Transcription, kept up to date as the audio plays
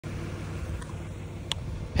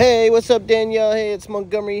Hey, what's up, Danielle? Hey, it's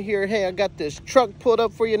Montgomery here. Hey, I got this truck pulled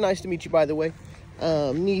up for you. Nice to meet you, by the way.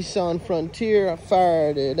 Nissan Frontier. I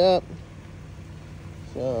fired it up.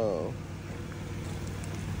 So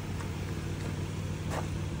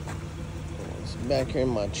it's back here in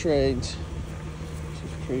my trades.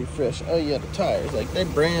 It's pretty fresh. Oh yeah, the tires, like they're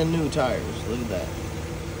brand new tires. Look at that.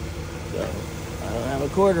 So I don't have a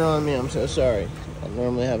quarter on me. I'm so sorry. I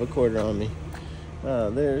normally have a quarter on me.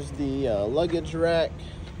 There's the luggage rack.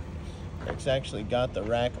 It's actually got the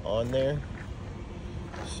rack on there,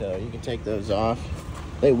 so you can take those off.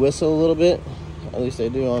 They whistle a little bit, at least they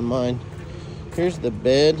do on mine. Here's the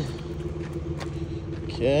bed.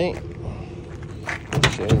 Okay,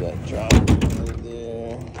 I'll show you that drop right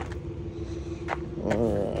there.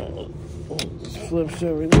 All right, just flips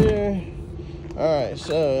over there. All right,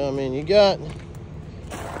 so I mean, you got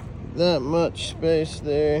that much space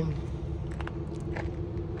there.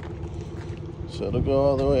 So it'll go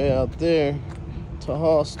all the way out there to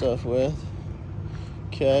haul stuff with.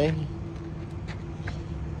 Okay.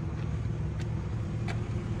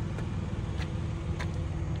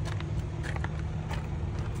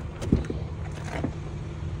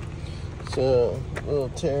 So a little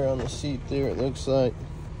tear on the seat there, it looks like.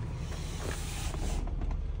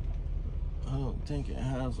 I don't think it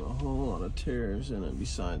has a whole lot of tears in it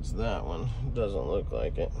besides that one. It doesn't look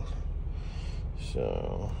like it.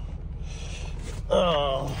 So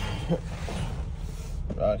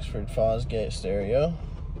Roxford Fosgate stereo.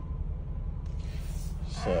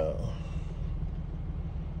 So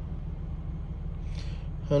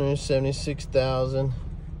 176,000.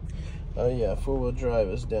 Oh yeah, four-wheel drive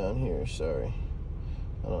is down here. Sorry,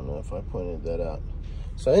 I don't know if I pointed that out.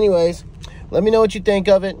 So anyways, let me know what you think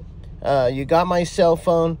of it. You got my cell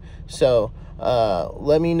phone, so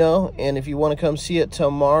let me know, and if you want to come see it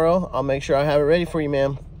tomorrow, I'll make sure I have it ready for you,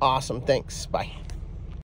 ma'am. Awesome, thanks, bye.